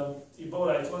the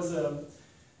Ebola, it was a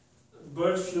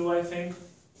bird flu, I think,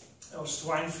 or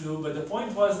swine flu, but the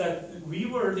point was that we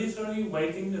were literally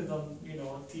waiting on, you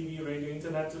know, TV, radio,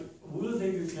 internet, will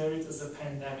they declare it as a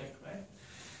pandemic, right?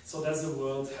 So that's the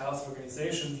World Health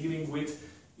Organization dealing with,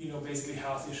 you know, basically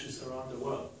health issues around the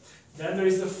world. Then there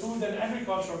is the Food and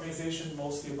Agriculture Organization,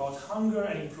 mostly about hunger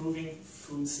and improving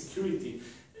food security.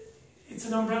 It's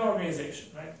an umbrella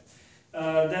organization, right?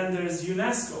 Then there's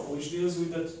UNESCO, which deals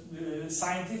with the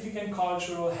scientific and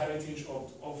cultural heritage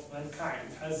of mankind.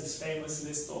 It has this famous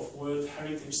list of World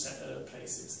Heritage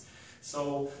places.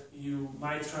 So you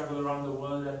might travel around the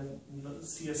world and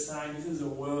see a sign, this is a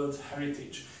World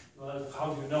Heritage. Well,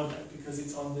 how do you know that? Because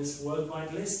it's on this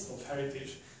worldwide list of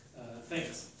heritage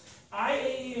things.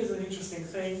 IAEA is an interesting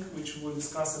thing, which we'll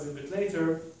discuss a little bit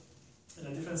later in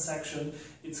a different section.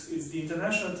 It's the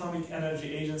International Atomic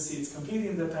Energy Agency. It's completely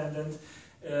independent.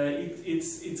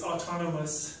 It's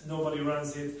autonomous. Nobody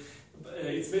runs it.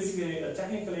 It's basically a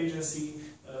technical agency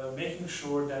making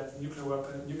sure that nuclear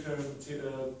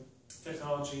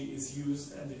technology is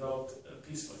used and developed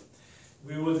peacefully.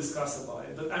 We will discuss about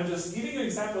it. But I'm just giving you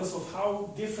examples of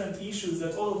how different issues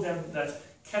that all of them that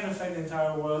can affect the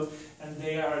entire world, and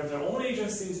they are their own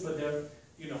agencies, but they're,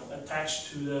 you know,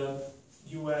 attached to the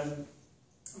UN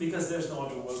because there's no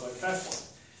other worldwide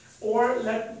platform.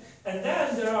 And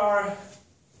then there are,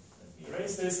 let me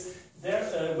erase this,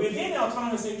 within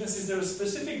autonomous agencies there's a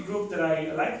specific group that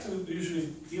I like to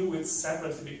usually deal with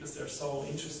separately because they're so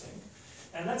interesting.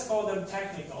 And let's call them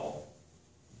technical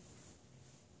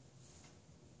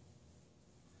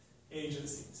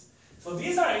agencies. So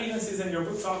these are agencies, and your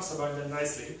book talks about them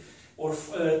nicely, or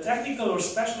technical or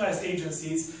specialized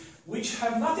agencies which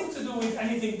have nothing to do with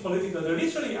anything political. They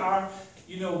literally are,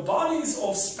 you know, bodies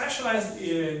of specialized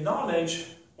knowledge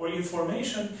or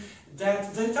information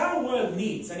that the entire world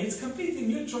needs, and it's completely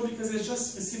neutral because it's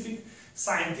just specific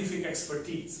scientific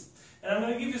expertise. And I'm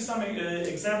going to give you some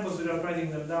examples without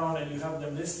writing them down, and you have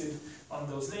them listed on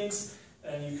those links,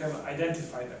 and you can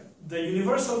identify them. The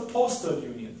Universal Postal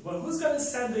Union. Well, who's going to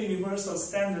set the universal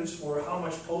standards for how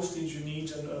much postage you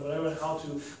need and whatever, how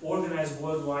to organize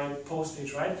worldwide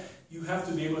postage, right? You have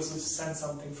to be able to send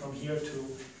something from here to,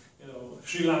 you know,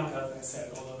 Sri Lanka, as I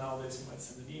said, although nowadays you might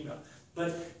send an email.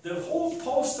 But the whole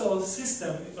postal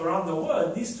system around the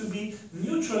world needs to be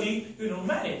neutrally, you know,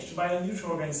 managed by a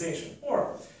neutral organization.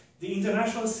 Or the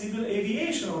International Civil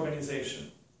Aviation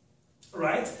Organization,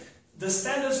 right? The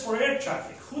standards for air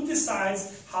traffic. Who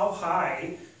decides how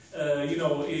high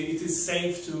it is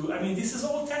safe to... I mean, this is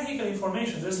all technical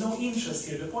information. There's no interest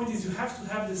here. The point is you have to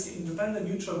have this independent,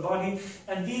 neutral body,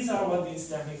 and these are what these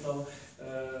technical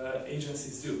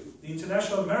agencies do. The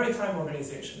International Maritime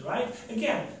Organization, right?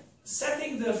 Again,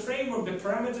 setting the framework, the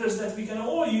parameters that we can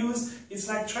all use, it's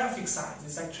like traffic signs.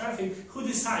 It's like traffic. Who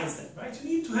decides them, right? You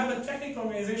need to have a technical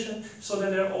organization so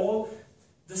that they're all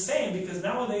the same, because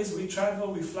nowadays we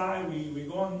travel, we fly, we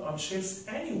go on ships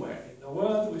anywhere in the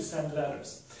world, we send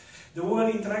letters. The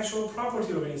World Intellectual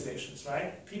Property Organizations,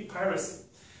 right? Piracy.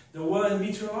 The World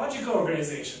Meteorological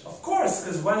Organization, of course,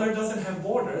 because weather doesn't have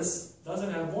borders,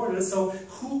 so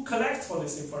who collects all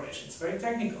this information? It's very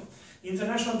technical.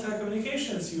 International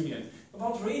Telecommunications Union,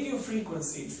 about radio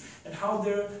frequencies and how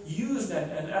they're used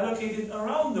and allocated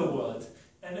around the world.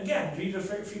 And again, radio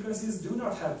frequencies do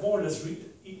not have borders,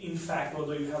 in fact,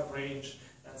 although you have range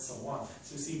and so on.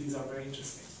 So you see, these are very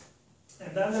interesting.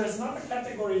 And then there's another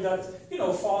category that,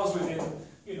 falls within,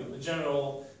 the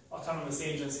general autonomous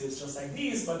agencies just like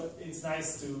these, but it's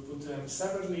nice to put them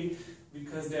separately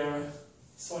because they're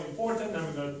so important, and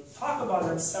we're going to talk about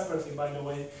them separately, by the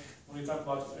way, when we talk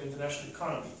about international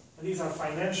economy. And these are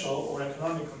financial or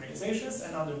economic organizations,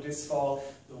 and under this fall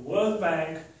the World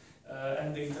Bank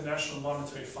and the International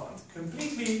Monetary Fund.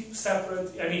 Completely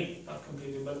separate, I mean, not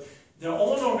completely, but their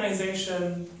own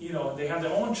organization, they have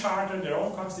their own charter, their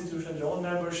own constitution, their own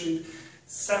membership,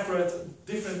 separate,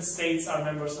 different states are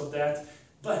members of that,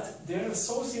 but they're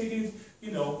associated,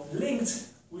 linked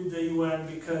with the UN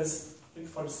because,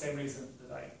 for the same reason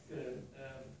that I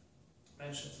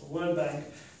mentioned, so World Bank,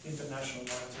 International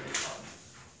Monetary Fund.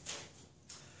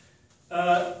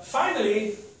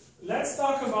 Finally, let's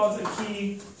talk about the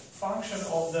key function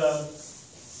of the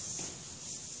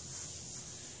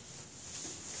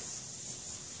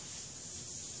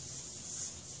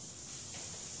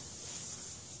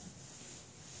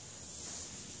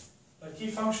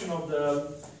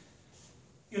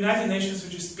United Nations,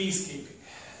 which is peacekeeping.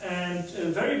 And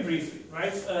very briefly,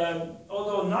 right?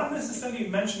 Although not necessarily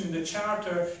mentioned in the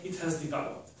charter, it has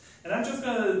developed. And I'm just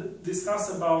going to discuss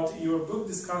about, your book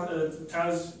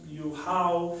tells you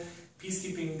how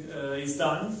peacekeeping is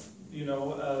done.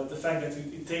 The fact that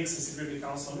it takes a Security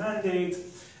Council mandate,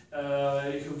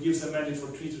 who gives a mandate for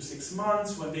 3 to 6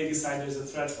 months when they decide there's a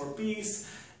threat for peace,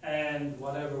 and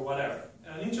whatever.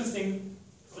 And interesting,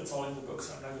 it's all in the book,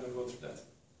 so I'm not going to go through that.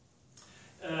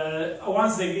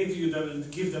 Once they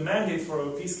give the mandate for a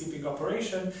peacekeeping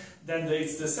operation, then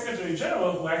it's the Secretary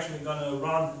General who actually going to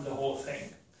run the whole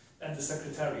thing, and the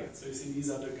Secretariat. So you see,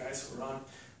 these are the guys who run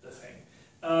the thing.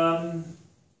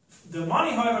 The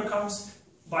money, however, comes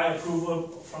by approval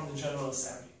from the General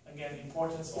Assembly. Again,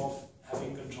 importance of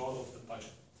having control of the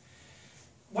budget.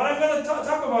 What I'm going to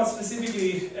talk about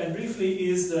specifically and briefly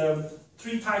is the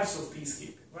 3 types of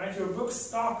peacekeeping. Right? Your books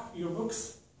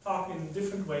talk in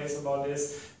different ways about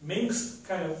this. Minsk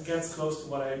kind of gets close to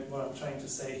what I'm trying to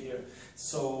say here.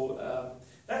 So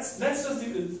let's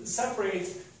just separate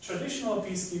traditional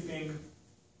peacekeeping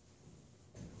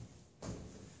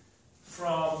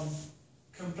from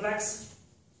complex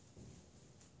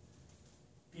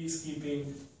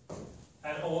peacekeeping,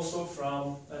 and also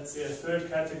from, let's say, a third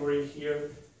category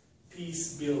here,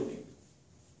 peace building,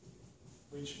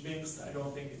 which Minsk, I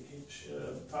don't think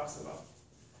it talks about.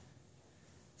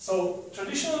 So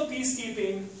traditional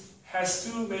peacekeeping has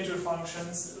 2 major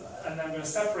functions, and I'm going to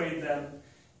separate them.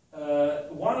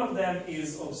 One of them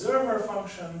is observer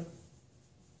function,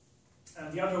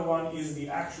 and the other one is the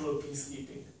actual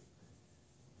peacekeeping.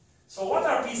 So what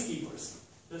are peacekeepers?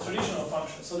 The traditional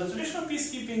function. So the traditional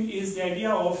peacekeeping is the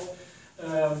idea of,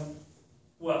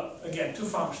 well, again, 2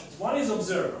 functions. One is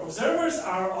observer. Observers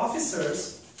are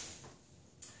officers,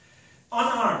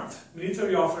 unarmed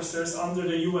military officers under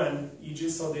the UN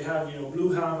aegis, so they have,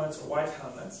 blue helmets or white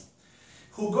helmets,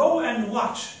 who go and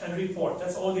watch and report.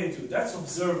 That's all they do. That's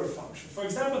observer function. For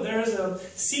example, there is a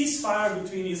ceasefire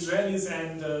between Israelis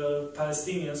and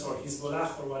Palestinians, or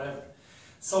Hezbollah, or whatever.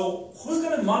 So who's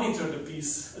going to monitor the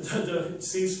peace, the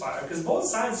ceasefire? Because both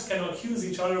sides can accuse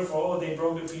each other for, oh, they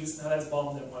broke the peace, now let's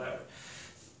bomb them, whatever.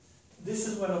 This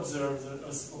is what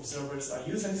observers are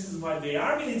used, and this is why they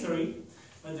are military,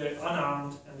 but they're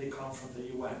unarmed and they come from the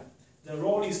UN. Their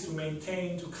role is to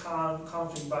maintain, to calm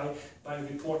conflict by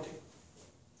reporting,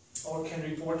 or can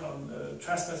report on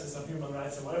trespasses on human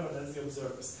rights and whatever. That's the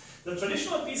observers. The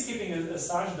traditional peacekeeping, as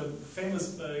such, the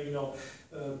famous,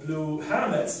 blue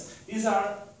helmets. These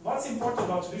are, what's important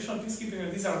about traditional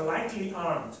peacekeeping. These are lightly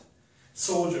armed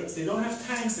soldiers. They don't have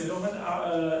tanks. They don't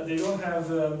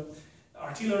have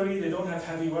artillery. They don't have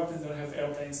heavy weapons. They don't have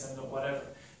airplanes and whatever.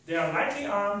 They are lightly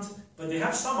armed, but they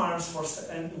have some arms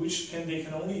they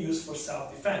can only use for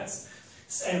self-defense.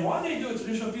 And what they do in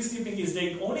traditional peacekeeping is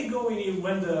they only go in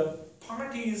when the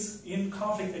parties in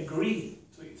conflict agree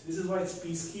to it. This is why it's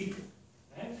peacekeeping,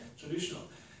 right? Traditional.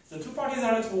 The two parties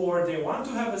are at war, they want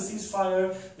to have a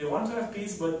ceasefire, they want to have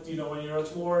peace, but you know, when you're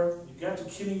at war, you get to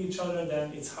killing each other,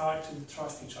 then it's hard to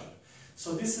trust each other.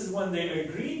 So this is when they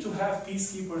agree to have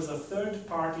peacekeepers, a third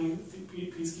party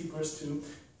peacekeepers, to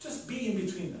just be in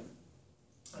between them.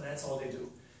 And that's all they do.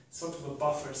 Sort of a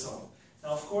buffer zone.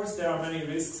 Now, of course, there are many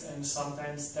risks, and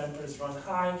sometimes tempers run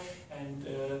high, and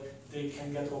they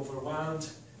can get overwhelmed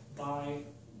by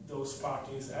those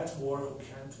parties at war who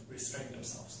can't restrain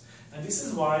themselves. And this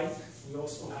is why we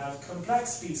also have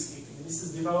complex peacekeeping. This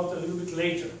is developed a little bit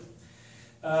later,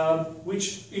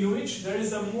 in which there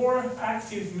is a more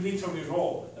active military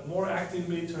role, a more active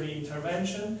military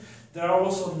intervention. There are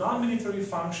also non-military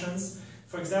functions.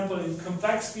 For example, in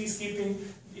complex peacekeeping,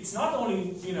 it's not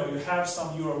only, you know, you have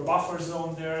your buffer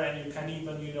zone there, and you can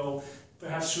even, you know,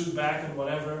 perhaps shoot back and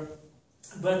whatever.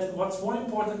 But what's more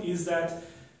important is that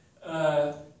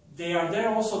they are there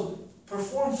also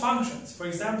perform functions. For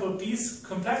example,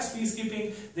 complex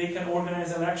peacekeeping, they can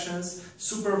organize elections,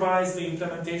 supervise the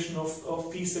implementation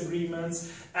of peace agreements,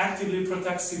 actively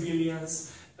protect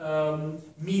civilians,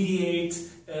 mediate.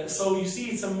 So you see,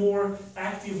 it's a more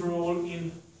active role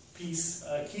in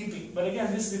peacekeeping. But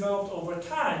again, this developed over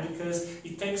time because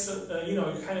it takes you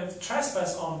know, you kind of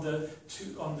trespass on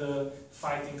the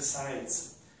fighting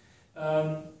sides.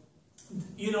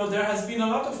 You know, there has been a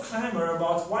lot of clamor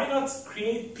about why not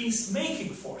create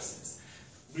peacemaking forces,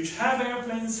 which have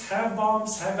airplanes, have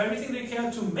bombs, have everything they can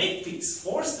to make peace,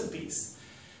 force the peace.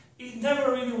 It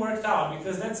never really worked out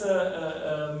because that's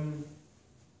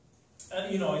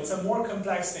you know, it's a more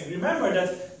complex thing. Remember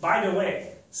that, by the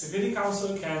way, Security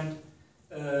Council can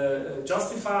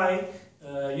justify,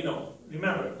 you know,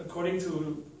 remember, according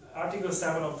to Article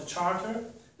 7 of the Charter,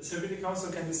 the Security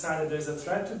Council can decide that there is a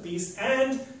threat to peace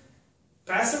and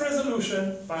pass a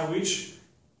resolution by which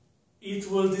it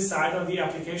will decide on the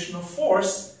application of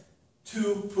force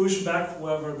to push back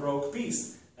whoever broke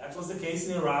peace. That was the case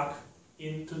in Iraq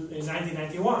in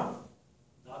 1991,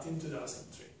 not in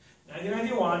 2003.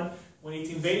 1991, when it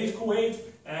invaded Kuwait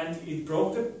and it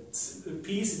broke the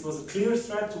peace, it was a clear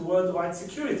threat to worldwide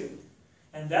security.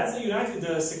 And that's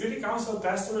the Security Council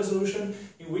passed a resolution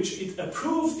in which it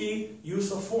approved the use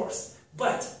of force.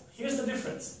 But here's the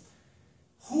difference.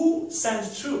 Who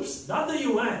sent troops? Not the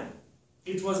UN.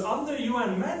 It was under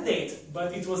UN mandate,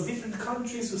 but it was different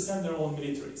countries who sent their own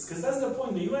militaries. Because that's the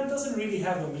point. The UN doesn't really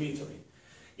have a military.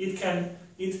 The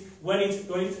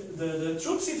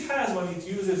troops it has when it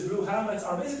uses blue helmets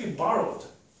are basically borrowed.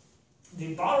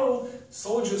 They borrow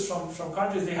soldiers from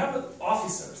countries. They have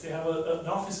officers. They have an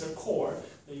officer corps,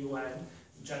 the UN,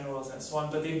 generals and so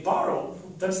on, but they borrow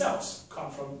themselves,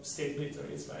 come from state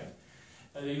militaries, right?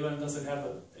 The UN doesn't have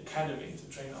an academy to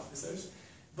train officers.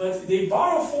 But they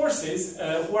borrow forces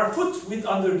who are put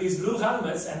under these blue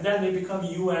helmets, and then they become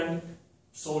UN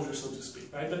soldiers, so to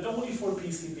speak, right? But only for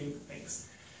peacekeeping things.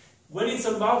 When it's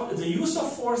about the use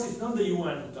of force, it's not the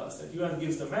UN who does that. The UN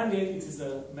gives the mandate, it is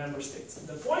the member states. And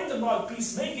the point about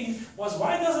peacemaking was,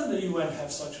 why doesn't the UN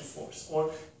have such a force?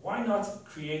 Or why not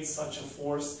create such a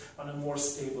force on a more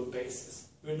stable basis?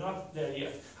 We're not there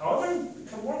yet. However,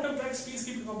 more complex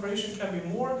peacekeeping operation can be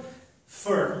more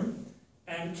firm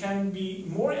and can be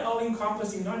more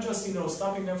all-encompassing, not just, you know,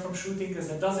 stopping them from shooting, because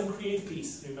that doesn't create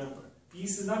peace, remember.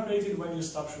 Peace is not created when you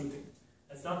stop shooting.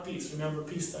 That's not peace. Remember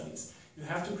peace studies. You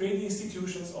have to create the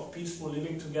institutions of peaceful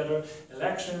living together,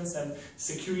 elections and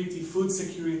security, food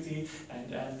security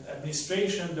and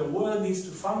administration. The world needs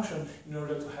to function in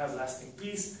order to have lasting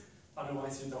peace,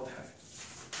 otherwise you don't have it.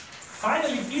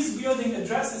 Finally, peace building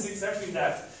addresses exactly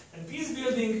that. And peace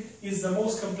building is the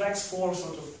most complex form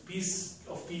sort of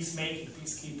peacemaking,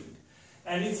 peacekeeping.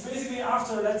 And it's basically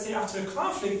after, let's say, after a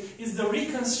conflict, is the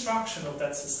reconstruction of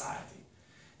that society.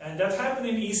 And that happened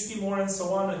in East Timor and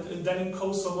so on, and then in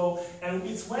Kosovo. And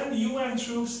it's when UN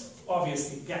troops,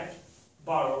 obviously, get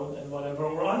borrowed and whatever,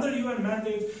 or under UN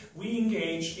mandate, we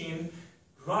engage in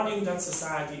running that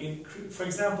society. For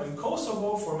example, in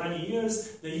Kosovo, for many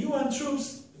years, the UN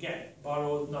troops, again,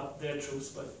 borrowed, not their troops,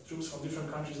 but troops from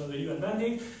different countries under UN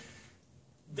mandate,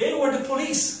 they were the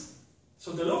police.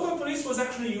 So the local police was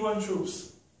actually UN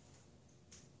troops.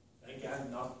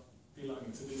 Again, not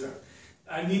belonging to the UN.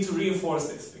 I need to reinforce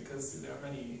this because there are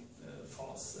many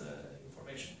false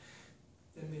information.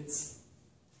 And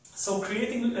so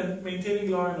creating and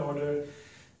maintaining law and order,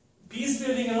 Peace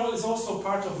building is also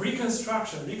part of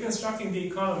reconstruction, reconstructing the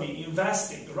economy,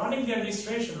 investing, running the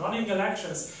administration, running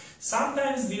elections.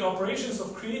 Sometimes the operations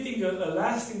of creating a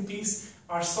lasting peace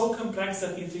are so complex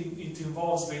that it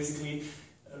involves basically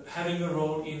having a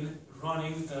role in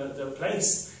running the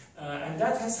place. And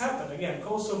that has happened. Again,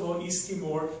 Kosovo, East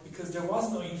Timor, because there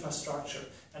was no infrastructure.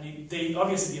 And they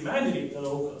obviously demanded it, the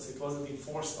locals. It wasn't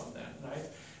enforced on them, right?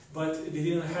 But they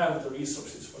didn't have the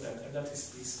resources for that, and that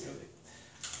is peace building.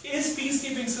 Is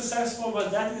peacekeeping successful? Well,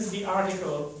 that is the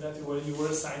article that you were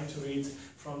assigned to read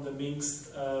from the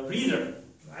Minsk Reader,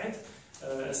 right?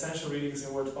 Essential Readings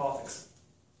in World Politics.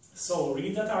 So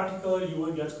read that article, you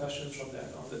will get questions from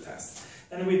that on the test.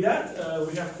 And with that,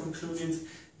 we have concluded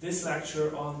this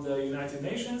lecture on the United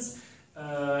Nations.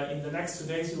 In the next 2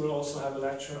 days, you will also have a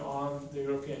lecture on the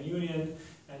European Union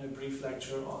and a brief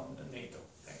lecture on NATO.